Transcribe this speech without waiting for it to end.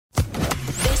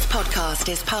podcast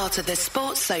is part of the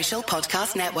Sports Social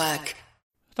Podcast Network.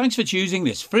 Thanks for choosing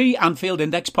this free Anfield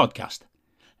Index podcast.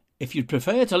 If you'd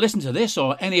prefer to listen to this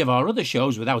or any of our other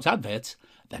shows without adverts,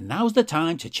 then now's the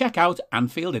time to check out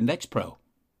Anfield Index Pro.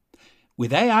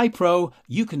 With AI Pro,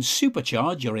 you can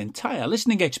supercharge your entire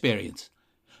listening experience.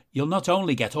 You'll not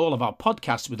only get all of our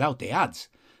podcasts without the ads,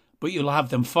 but you'll have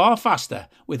them far faster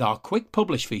with our quick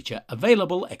publish feature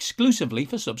available exclusively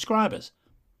for subscribers.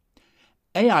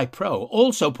 AI Pro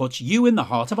also puts you in the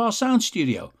heart of our sound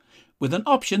studio, with an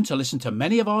option to listen to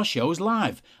many of our shows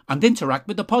live and interact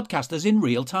with the podcasters in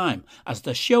real time as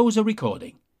the shows are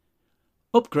recording.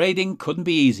 Upgrading couldn't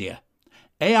be easier.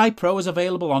 AI Pro is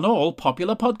available on all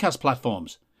popular podcast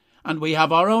platforms, and we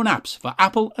have our own apps for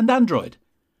Apple and Android.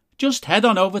 Just head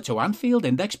on over to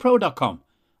AnfieldIndexPro.com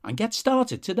and get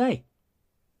started today.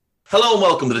 Hello and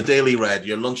welcome to the Daily Red,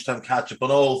 your lunchtime catch-up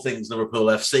on all things Liverpool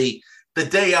FC. The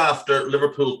day after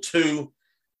Liverpool 2,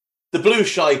 the Blue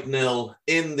Shite 0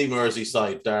 in the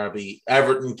Merseyside derby,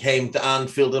 Everton came to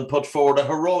Anfield and put forward a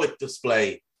heroic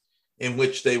display in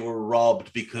which they were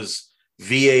robbed because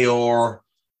VAR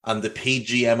and the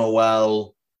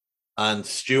PGMOL and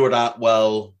Stuart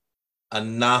Atwell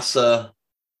and NASA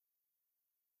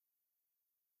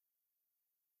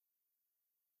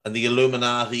and the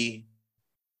Illuminati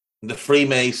and the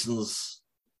Freemasons,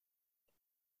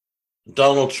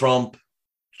 Donald Trump,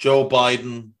 Joe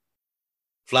Biden,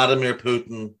 Vladimir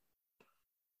Putin,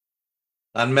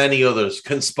 and many others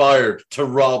conspired to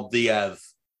rob the Ev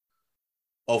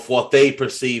of what they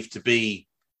perceived to be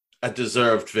a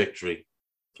deserved victory,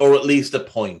 or at least a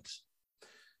point.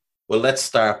 Well, let's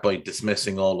start by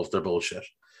dismissing all of their bullshit.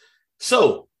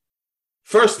 So,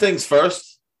 first things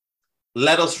first,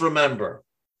 let us remember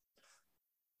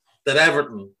that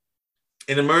Everton,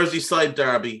 in a Merseyside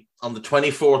derby on the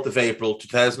 24th of April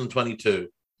 2022,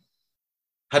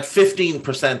 had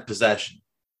 15% possession.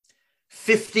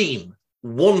 15.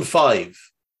 That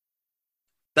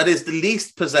is the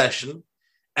least possession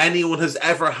anyone has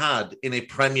ever had in a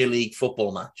Premier League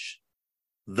football match.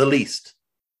 The least.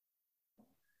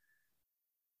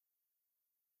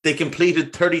 They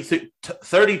completed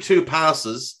 32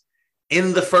 passes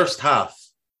in the first half.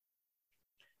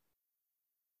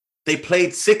 They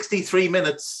played 63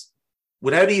 minutes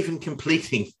without even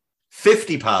completing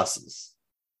 50 passes.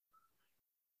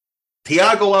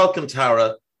 Thiago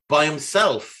Alcantara, by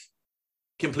himself,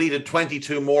 completed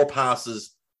 22 more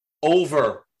passes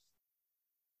over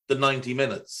the 90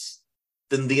 minutes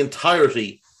than the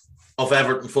entirety of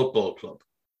Everton Football Club.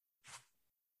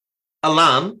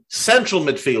 Alan, central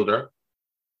midfielder,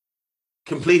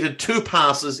 completed 2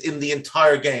 passes in the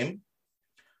entire game,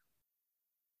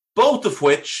 both of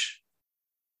which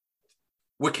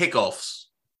were kickoffs.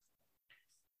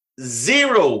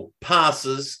 0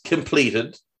 passes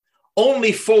completed,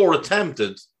 only 4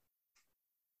 attempted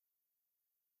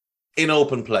in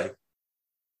open play.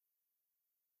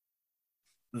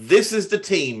 This is the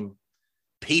team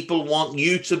people want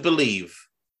you to believe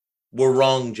were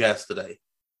wronged yesterday.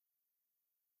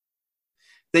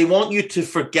 They want you to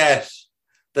forget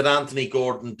that Anthony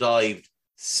Gordon dived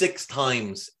 6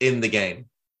 times in the game.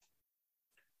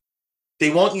 They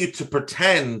want you to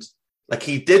pretend like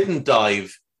he didn't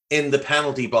dive in the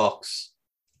penalty box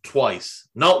twice.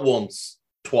 Not once,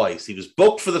 twice. He was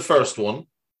booked for the first one,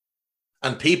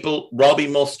 and Robbie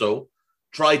Mustoe,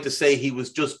 tried to say he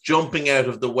was just jumping out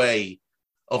of the way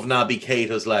of Naby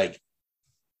Keita's leg.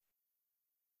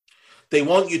 They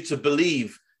want you to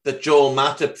believe that Joel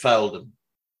Matip fouled him.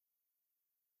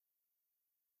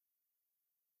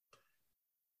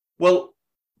 Well,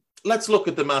 let's look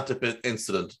at the Matip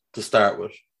incident to start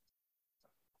with.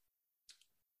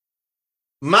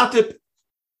 Matip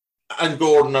and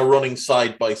Gordon are running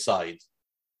side by side.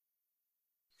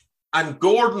 And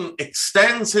Gordon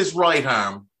extends his right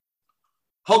arm,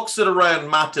 hooks it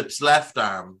around Matip's left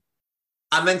arm,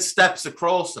 and then steps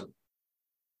across him.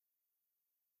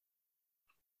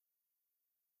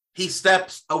 He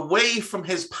steps away from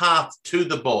his path to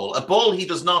the ball, a ball he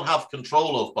does not have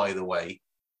control of, by the way.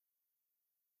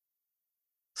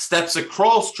 Steps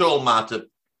across Joel Matip,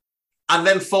 and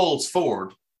then falls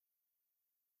forward.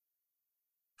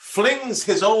 Flings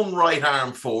his own right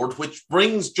arm forward, which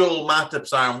brings Joel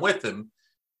Matip's arm with him.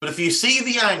 But if you see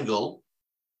the angle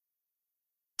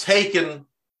taken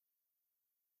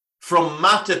from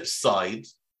Matip's side,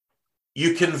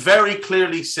 you can very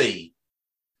clearly see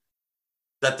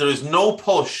that there is no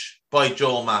push by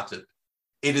Joel Matip.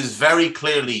 It is very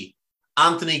clearly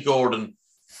Anthony Gordon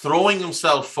throwing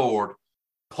himself forward,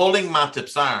 pulling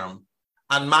Matip's arm,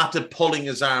 and Matip pulling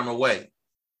his arm away.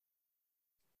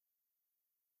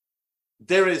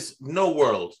 there is no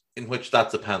world in which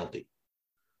that's a penalty.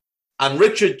 And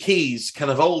Richard Keys can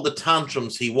have all the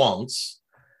tantrums he wants,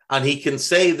 and he can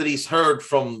say that he's heard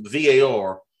from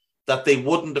VAR that they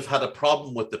wouldn't have had a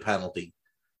problem with the penalty.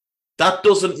 That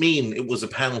doesn't mean it was a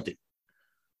penalty.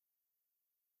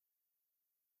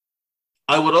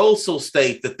 I would also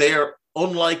state that they're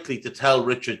unlikely to tell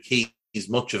Richard Keys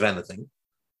much of anything.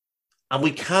 And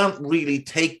we can't really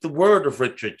take the word of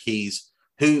Richard Keys,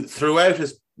 who throughout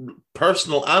his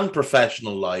personal and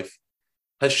professional life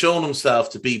has shown himself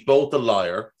to be both a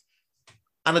liar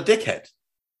and a dickhead.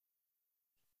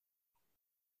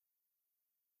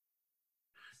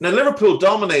 Now, Liverpool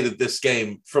dominated this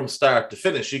game from start to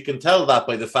finish. You can tell that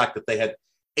by the fact that they had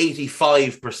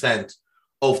 85%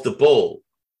 of the ball.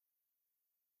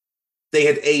 They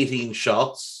had 18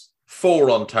 shots, 4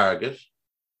 on target,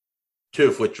 2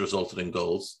 of which resulted in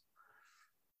goals.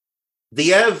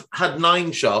 The Ev had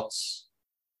 9 shots.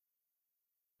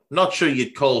 Not sure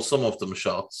you'd call some of them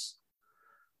shots.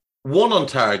 1 on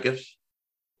target.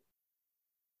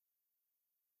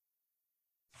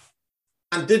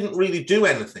 And didn't really do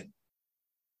anything.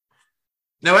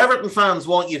 Now, Everton fans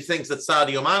want you to think that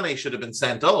Sadio Mane should have been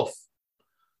sent off.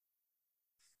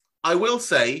 I will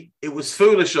say it was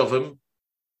foolish of him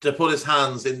to put his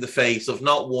hands in the face of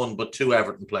not 1 but 2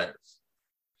 Everton players.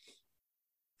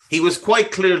 He was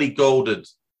quite clearly goaded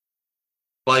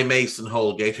by Mason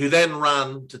Holgate, who then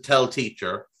ran to tell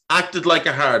teacher, acted like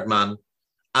a hard man,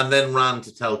 and then ran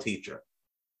to tell teacher.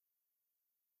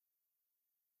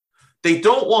 They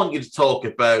don't want you to talk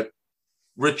about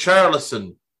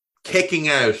Richarlison kicking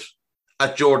out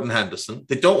at Jordan Henderson.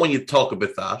 They don't want you to talk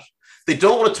about that. They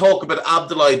don't want to talk about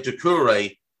Abdoulaye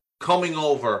Doucouré coming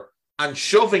over and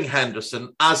shoving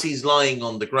Henderson as he's lying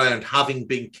on the ground, having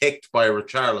been kicked by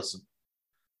Richarlison.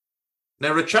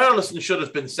 Now, Richarlison should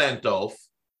have been sent off,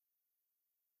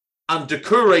 and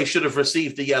Doucouré should have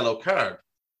received a yellow card.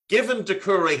 Given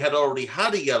Doucouré had already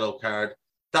had a yellow card,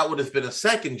 that would have been a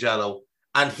second yellow,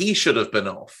 and he should have been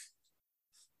off.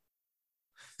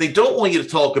 They don't want you to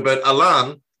talk about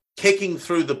Alan kicking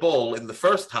through the ball in the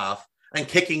first half and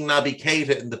kicking Naby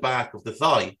Keita in the back of the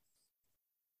thigh.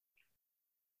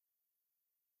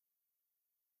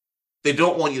 They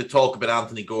don't want you to talk about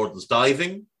Anthony Gordon's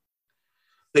diving.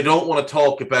 They don't want to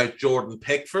talk about Jordan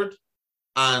Pickford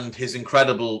and his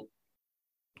incredible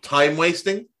time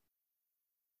wasting.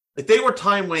 Like, they were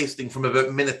time wasting from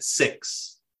about minute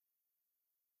 6,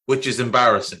 which is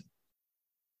embarrassing.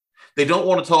 They don't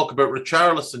want to talk about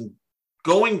Richarlison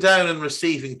going down and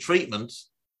receiving treatment,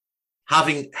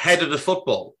 having headed a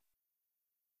football.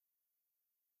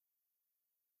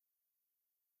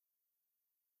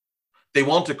 They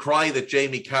want to cry that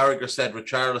Jamie Carragher said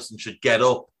Richarlison should get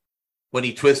up when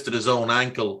he twisted his own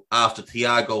ankle after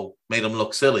Thiago made him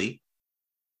look silly.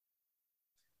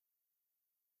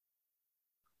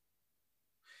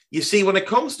 You see, when it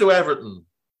comes to Everton,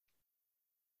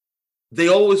 they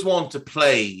always want to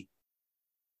play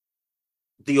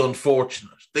the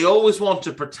unfortunate. They always want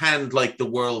to pretend like the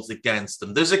world's against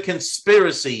them. There's a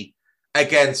conspiracy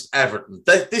against Everton.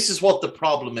 This is what the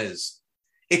problem is.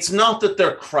 It's not that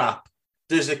they're crap.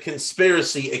 There's a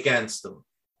conspiracy against them.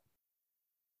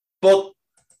 But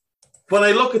when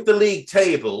I look at the league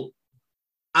table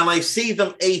and I see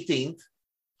them 18th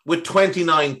with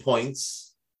 29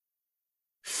 points,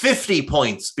 50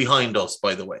 points behind us,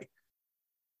 by the way.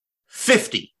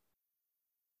 50.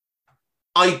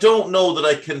 I don't know that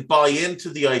I can buy into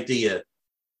the idea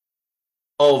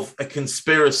of a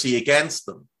conspiracy against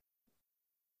them.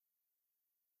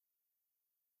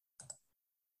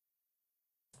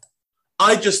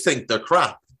 I just think they're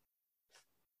crap.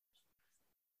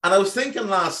 And I was thinking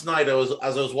last night, as I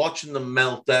was watching them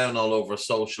melt down all over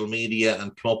social media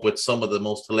and come up with some of the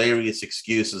most hilarious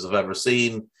excuses I've ever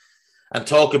seen, and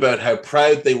talk about how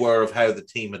proud they were of how the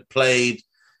team had played,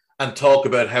 and talk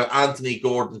about how Anthony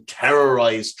Gordon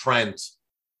terrorized Trent.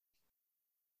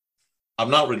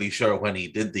 I'm not really sure when he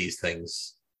did these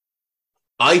things.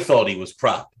 I thought he was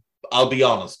crap. I'll be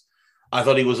honest. I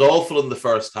thought he was awful in the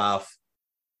first half.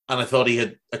 And I thought he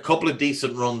had a couple of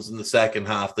decent runs in the second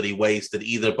half that he wasted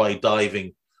either by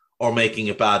diving or making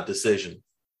a bad decision.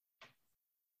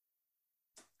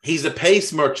 He's a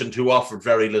pace merchant who offered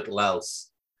very little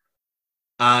else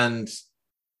and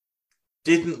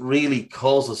didn't really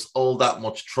cause us all that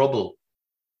much trouble.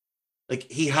 Like,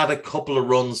 he had a couple of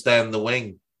runs down the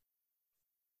wing.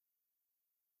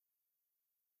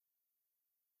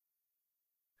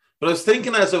 But I was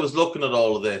thinking as I was looking at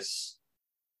all of this,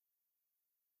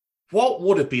 what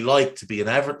would it be like to be an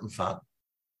Everton fan?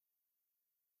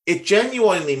 It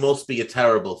genuinely must be a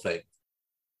terrible thing.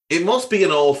 It must be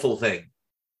an awful thing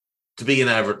to be an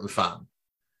Everton fan,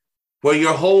 where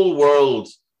your whole world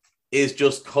is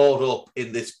just caught up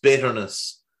in this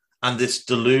bitterness and this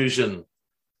delusion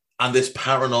and this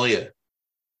paranoia.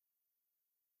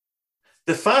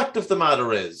 The fact of the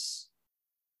matter is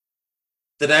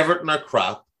that Everton are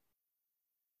crap,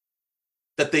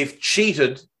 that they've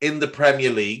cheated in the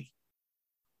Premier League.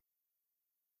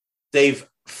 They've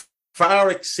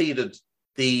far exceeded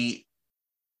the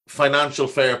financial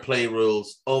fair play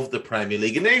rules of the Premier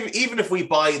League. And even if we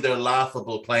buy their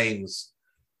laughable claims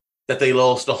that they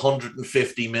lost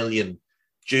 150 million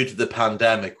due to the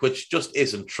pandemic, which just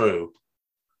isn't true,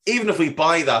 even if we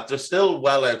buy that, they're still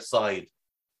well outside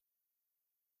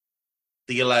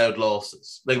the allowed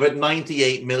losses, like about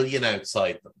 98 million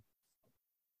outside them.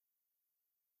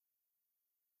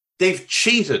 They've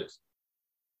cheated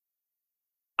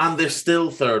and they're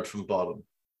still third from bottom.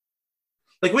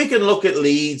 Like, we can look at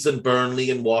Leeds and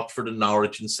Burnley and Watford and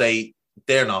Norwich and say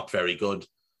they're not very good,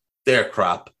 they're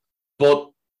crap. But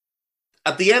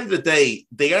at the end of the day,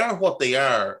 they are what they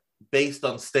are based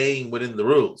on staying within the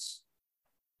rules.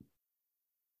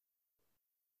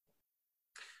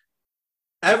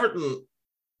 Everton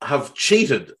have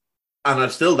cheated and are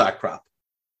still that crap.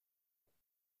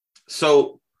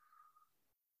 So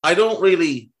I don't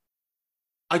really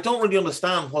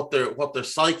understand what their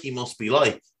psyche must be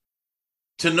like.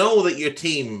 To know that your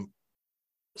team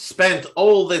spent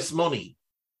all this money,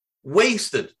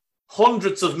 wasted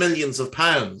hundreds of millions of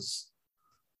pounds,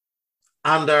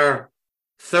 and are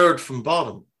third from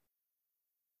bottom.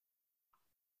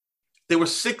 They were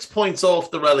 6 points off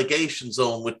the relegation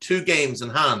zone with 2 games in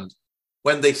hand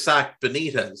when they sacked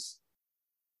Benitez.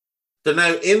 They're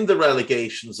now in the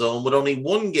relegation zone with only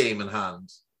 1 game in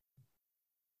hand.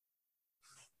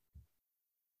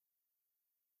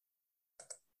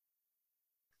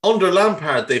 Under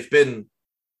Lampard, they've been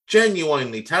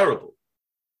genuinely terrible.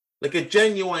 Like a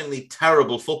genuinely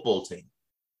terrible football team.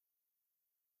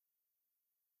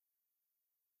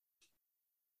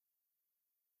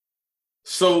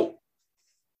 So,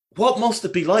 what must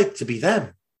it be like to be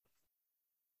them?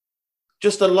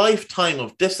 Just a lifetime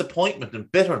of disappointment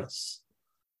and bitterness.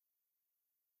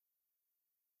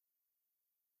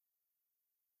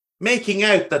 Making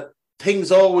out that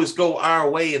things always go our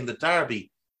way in the derby.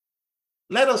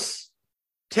 Let us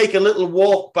take a little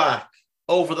walk back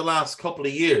over the last couple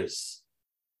of years.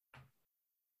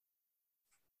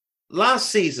 Last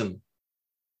season,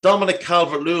 Dominic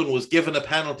Calvert-Lewin was given a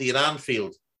penalty at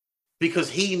Anfield because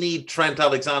he needed Trent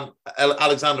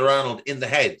Alexander-Arnold in the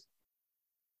head.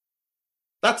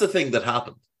 That's a thing that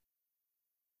happened.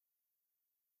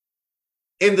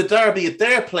 In the derby at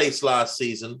their place last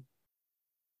season,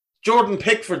 Jordan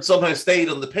Pickford somehow stayed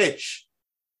on the pitch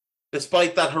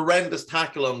despite that horrendous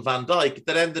tackle on Van Dijk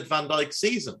that ended Van Dijk's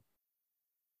season.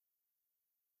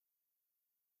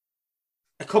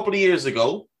 A couple of years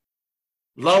ago,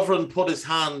 Lovren put his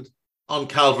hand on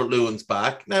Calvert-Lewin's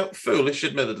back. Now, foolish,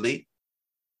 admittedly.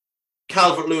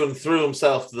 Calvert-Lewin threw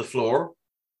himself to the floor.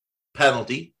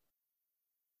 Penalty.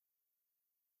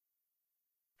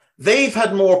 They've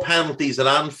had more penalties at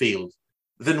Anfield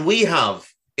than we have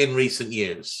in recent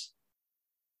years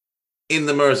in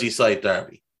the Merseyside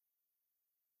derby.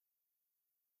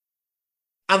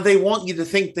 And they want you to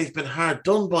think they've been hard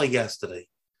done by yesterday,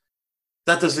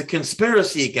 that there's a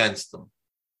conspiracy against them.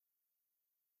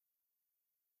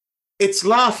 It's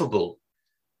laughable.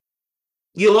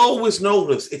 You'll always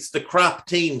notice it's the crap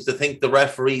teams that think the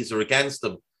referees are against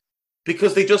them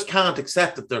because they just can't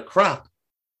accept that they're crap.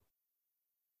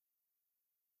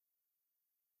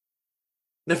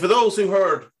 Now, for those who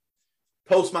heard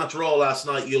post-match Raw last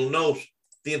night, you'll note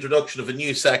the introduction of a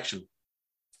new section,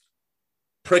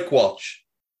 Prick Watch.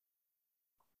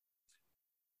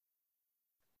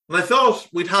 And I thought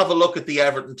we'd have a look at the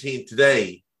Everton team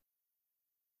today.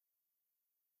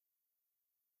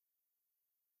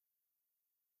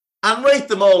 And rate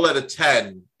them all out of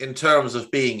 10 in terms of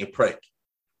being a prick.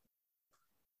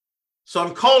 So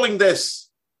I'm calling this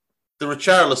the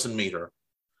Richarlison meter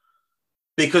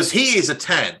because he is a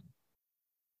 10.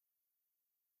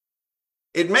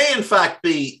 It may in fact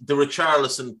be the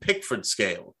Richarlison-Pickford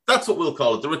scale. That's what we'll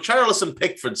call it, the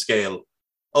Richarlison-Pickford scale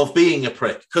of being a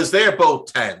prick, because they're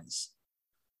both 10s.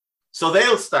 So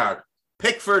they'll start.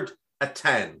 Pickford, a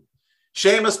 10.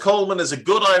 Seamus Coleman is a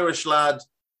good Irish lad,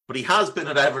 but he has been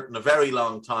at Everton a very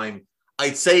long time.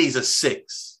 I'd say he's a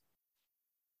 6.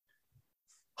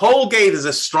 Holgate is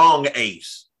a strong 8.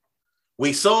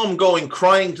 We saw him going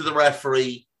crying to the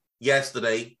referee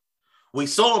yesterday. We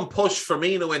saw him push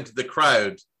Firmino into the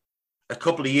crowd a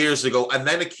couple of years ago and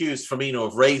then accused Firmino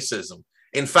of racism.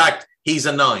 In fact, he's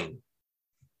a 9.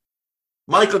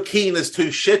 Michael Keane is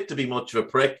too shit to be much of a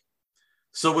prick,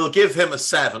 so we'll give him a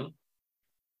 7.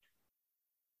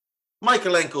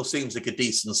 Michaelenko seems like a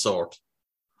decent sort.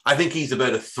 I think he's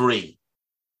about a 3.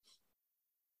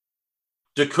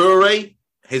 Doucouré,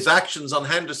 his actions on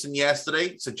Henderson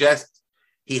yesterday suggest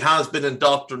he has been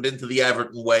indoctrined into the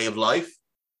Everton way of life,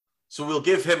 so we'll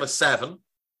give him a 7.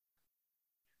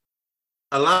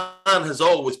 Alan has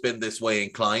always been this way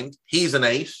inclined. He's an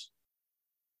 8.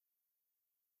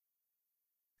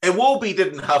 Iwobi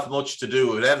didn't have much to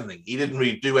do with anything. He didn't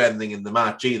really do anything in the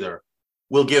match either.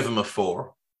 We'll give him a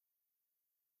 4.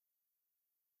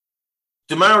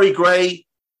 Demarai Gray,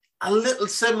 a little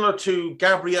similar to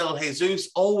Gabriel Jesus,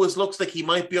 always looks like he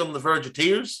might be on the verge of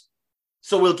tears.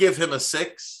 So we'll give him a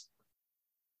 6.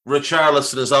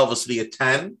 Richarlison is obviously a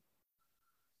 10.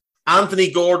 Anthony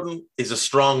Gordon is a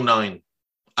strong 9.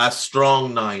 A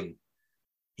strong 9.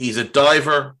 He's a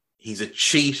diver. He's a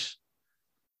cheat.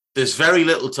 There's very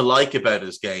little to like about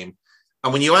his game.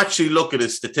 And when you actually look at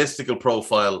his statistical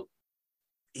profile,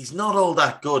 he's not all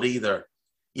that good either.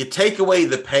 You take away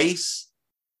the pace,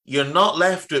 you're not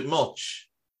left with much.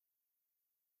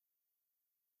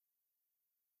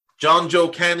 John Joe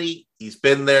Kenny, he's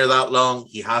been there that long.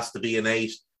 He has to be an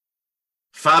 8.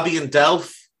 Fabian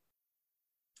Delph,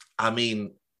 I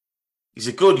mean, he's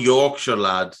a good Yorkshire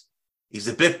lad. He's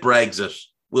a bit Brexit.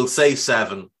 We'll say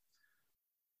 7.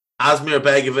 Asmir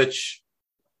Begovic,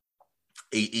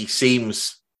 he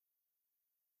seems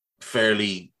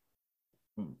fairly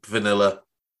vanilla.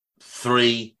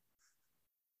 3.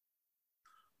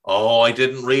 Oh, I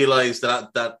didn't realise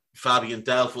that Fabian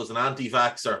Delph was an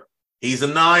anti-vaxxer. He's a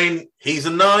 9. He's a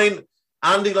 9.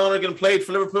 Andy Lonergan played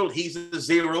for Liverpool. He's a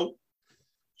 0.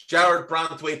 Jared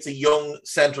Branthwaite's a young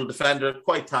central defender,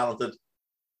 quite talented.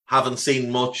 Haven't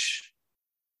seen much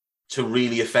to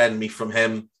really offend me from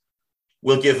him.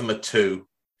 We'll give him a 2.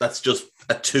 That's just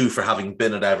a 2 for having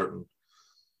been at Everton.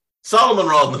 Solomon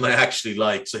Rodman I actually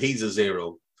like, so he's a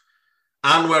 0.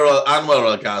 Anwar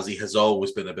El Ghazi has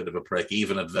always been a bit of a prick,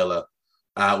 even at Villa.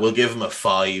 We'll give him a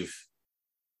 5.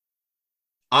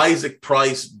 Isaac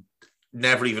Price,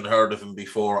 never even heard of him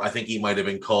before. I think he might have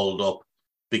been called up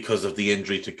because of the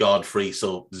injury to Godfrey,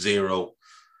 so 0.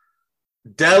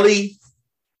 Dele's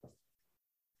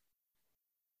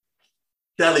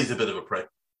a bit of a prick.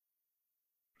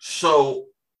 So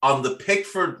on the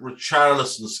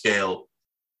Pickford-Richarlison scale,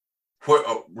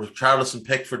 Richarlison,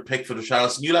 Pickford,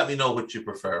 Richarlison, you let me know what you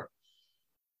prefer.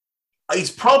 He's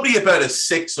probably about a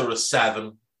 6 or a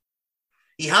 7.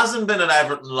 He hasn't been at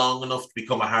Everton long enough to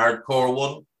become a hardcore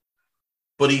one,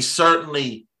 but he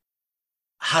certainly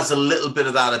has a little bit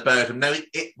of that about him. Now,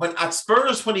 when at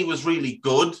Spurs, when he was really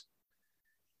good,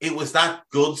 it was that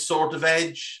good sort of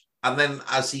edge. And then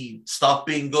as he stopped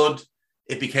being good,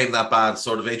 it became that bad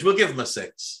sort of edge. We'll give him a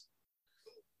 6.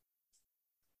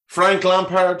 Frank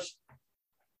Lampard,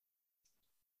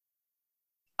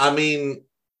 I mean,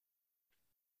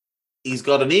 he's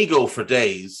got an ego for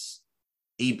days.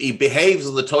 He behaves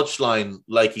on the touchline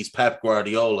like he's Pep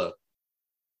Guardiola.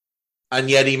 And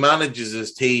yet he manages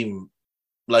his team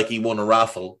like he won a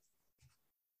raffle.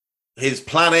 His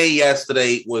plan A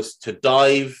yesterday was to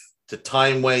dive, to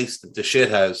time waste, and to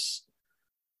shithouse.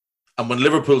 And when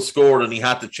Liverpool scored and he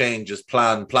had to change his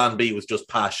plan B was just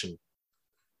passion.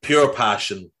 Pure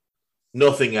passion.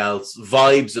 Nothing else.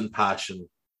 Vibes and passion.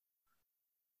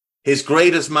 His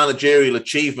greatest managerial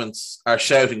achievements are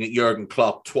shouting at Jurgen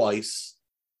Klopp twice.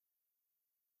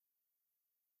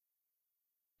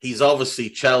 He's obviously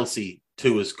Chelsea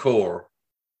to his core.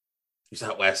 He's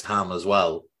at West Ham as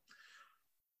well.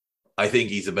 I think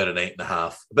he's about an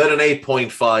 8.5. About an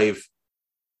 8.5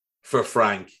 for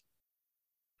Frank.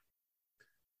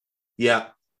 Yeah,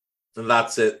 and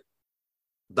that's it.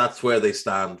 That's where they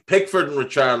stand. Pickford and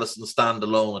Richarlison stand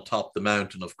alone atop the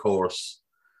mountain, of course.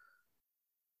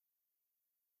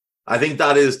 I think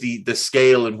that is the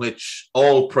scale in which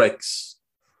all pricks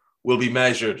will be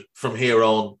measured from here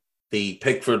on, the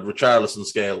Pickford-Richarlison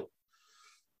scale.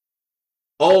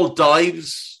 All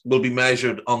dives will be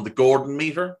measured on the Gordon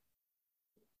meter.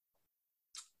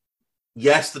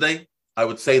 Yesterday, I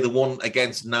would say the one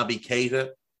against Naby Keita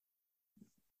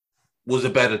was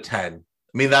about a 10.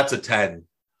 I mean, that's a 10.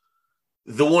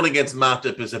 The one against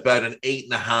Matip is about an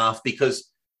 8.5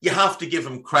 because you have to give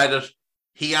him credit.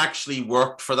 He actually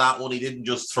worked for that one. He didn't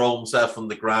just throw himself on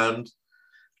the ground.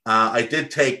 I did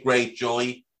take great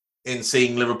joy in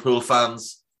seeing Liverpool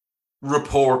fans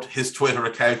report his Twitter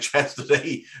account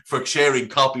yesterday for sharing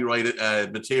copyrighted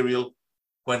material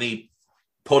when he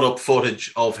put up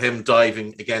footage of him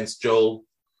diving against Joel.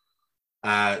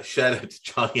 Shout out to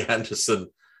Johnny Anderson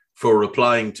for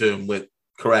replying to him with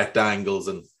correct angles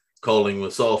and calling him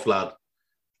a soft lad.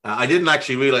 I didn't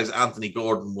actually realise Anthony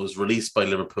Gordon was released by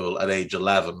Liverpool at age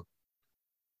 11.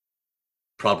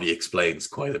 Probably explains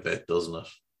quite a bit, doesn't it?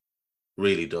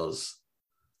 Really does.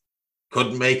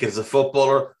 Couldn't make it as a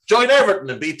footballer. Join Everton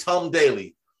and beat Tom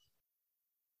Daly.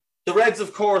 The Reds,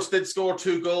 of course, did score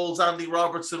 2 goals. Andy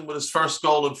Robertson with his first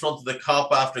goal in front of the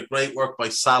Kop after great work by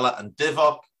Salah and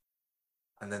Divock.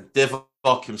 And then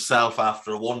Divock himself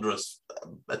after a wondrous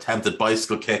attempted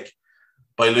bicycle kick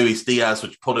by Luis Diaz,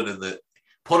 which put it in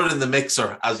the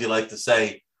mixer, as you like to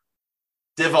say.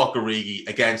 Divock Origi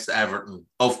against Everton,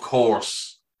 of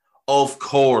course.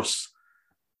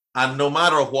 And no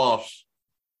matter what,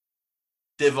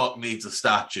 Divock needs a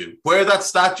statue. Where that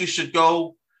statue should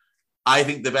go, I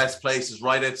think the best place is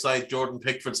right outside Jordan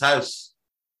Pickford's house.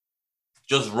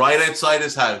 Just right outside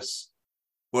his house,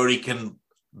 where he can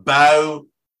bow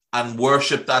and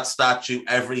worship that statue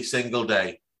every single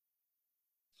day.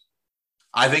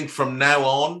 I think from now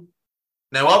on,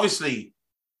 now obviously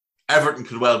Everton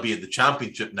could well be in the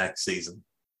Championship next season.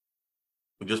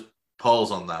 We'll just pause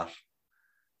on that.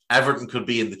 Everton could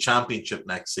be in the Championship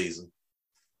next season.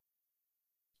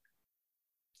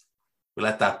 We'll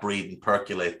let that breathe and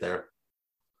percolate there.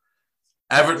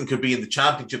 Everton could be in the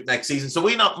Championship next season, so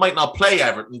we might not play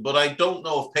Everton, but I don't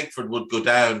know if Pickford would go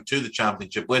down to the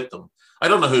Championship with them. I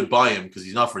don't know who'd buy him because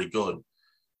he's not very good.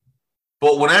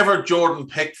 But whenever Jordan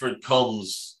Pickford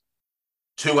comes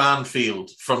to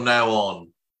Anfield from now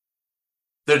on,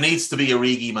 there needs to be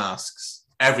Origi masks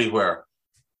everywhere.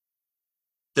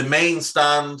 The main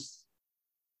stand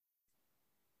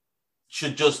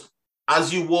should just,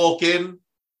 as you walk in,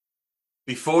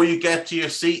 before you get to your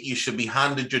seat, you should be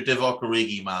handed your Divock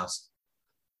Origi mask.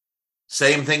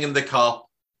 Same thing in the Kop,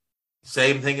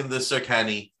 same thing in the Sir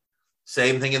Kenny,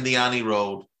 same thing in the Annie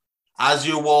Road. As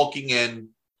you're walking in,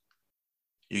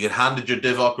 you get handed your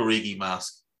Divock Origi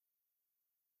mask.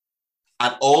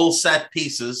 At all set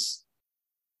pieces,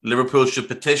 Liverpool should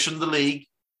petition the league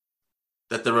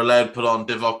that they're allowed to put on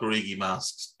Divock Origi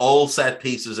masks. All set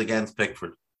pieces against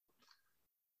Pickford.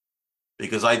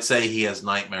 Because I'd say he has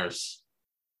nightmares.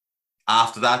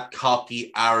 After that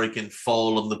cocky, arrogant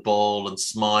fall on the ball and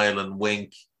smile and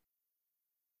wink,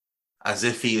 as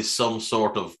if he is some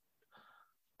sort of,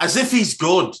 as if he's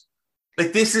good.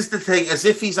 Like, this is the thing, as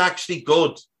if he's actually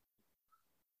good.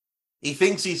 He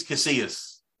thinks he's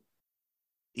Casillas.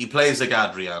 He plays like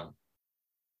Adrian.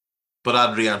 But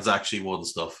Adrian's actually won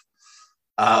stuff.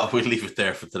 We'll leave it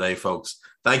there for today, folks.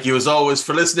 Thank you as always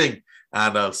for listening,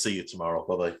 and I'll see you tomorrow.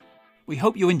 Bye-bye. We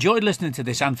hope you enjoyed listening to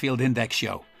this Anfield Index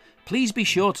show. Please be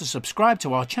sure to subscribe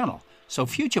to our channel so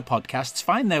future podcasts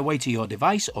find their way to your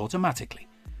device automatically.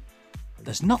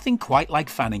 There's nothing quite like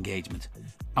fan engagement,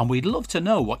 and we'd love to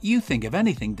know what you think of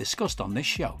anything discussed on this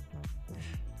show.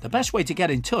 The best way to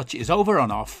get in touch is over on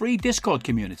our free Discord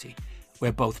community,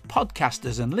 where both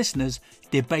podcasters and listeners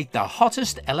debate the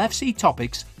hottest LFC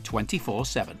topics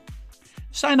 24/7.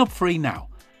 Sign up free now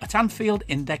at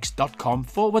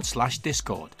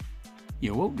AnfieldIndex.com/Discord.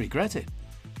 You won't regret it.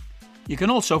 You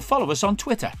can also follow us on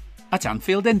Twitter at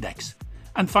Anfield Index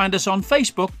and find us on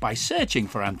Facebook by searching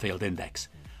for Anfield Index.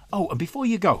 Oh, and before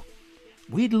you go,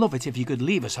 we'd love it if you could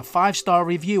leave us a 5-star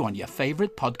review on your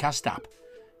favourite podcast app.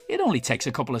 It only takes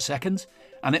a couple of seconds,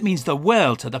 and it means the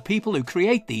world to the people who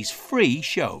create these free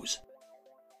shows.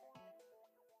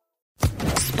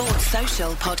 Sports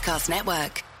Social Podcast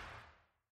Network.